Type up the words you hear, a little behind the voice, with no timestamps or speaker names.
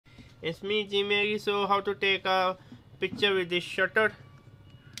It's me, Jimmy. So how to take a picture with this shutter?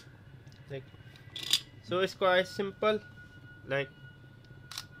 Like, so it's quite simple. Like,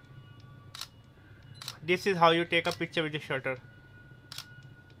 this is how you take a picture with the shutter.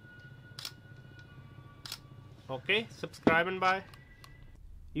 Okay, subscribe and bye.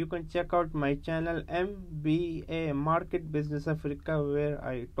 You can check out my channel MBA Market Business Africa, where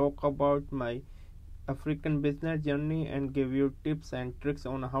I talk about my African business journey and give you tips and tricks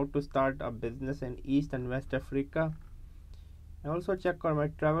on how to start a business in East and West Africa. And also check out my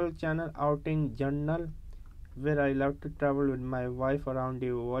travel channel Outing Journal, where I love to travel with my wife around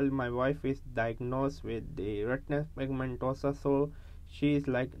the world. My wife is diagnosed with the retinal pigmentosa, so she is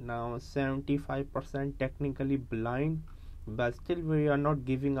like now 75% technically blind, but still we are not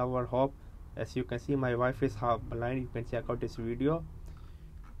giving our hope. As you can see, my wife is half blind. You can check out this video.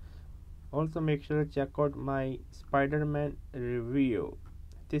 Also make sure to check out my Spider-Man review.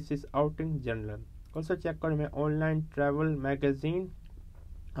 This is Outing Journal. Also check out my online travel magazine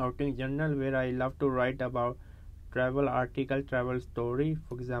Outing Journal, where I love to write about travel article, travel story,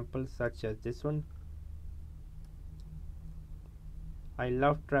 for example such as this one. I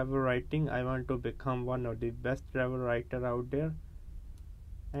love travel writing. I want to become one of the best travel writer out there.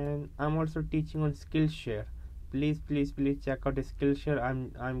 And I'm also teaching on Skillshare. Please check out Skillshare.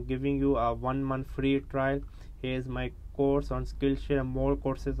 I'm giving you a 1 month free trial. Here's my course on Skillshare. More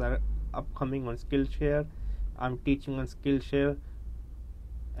courses are upcoming on Skillshare. I'm teaching on Skillshare.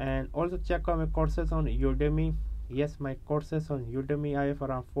 And also check out my courses on Udemy. Yes, my courses on Udemy, I have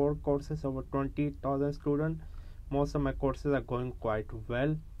around 4 courses, over 20,000 students. Most of my courses are going quite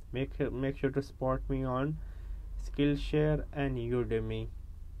well. Make sure to support me on Skillshare and Udemy.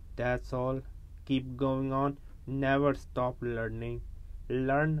 That's all. Keep going on. Never stop learning.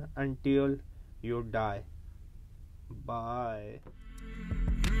 Learn until you die. Bye.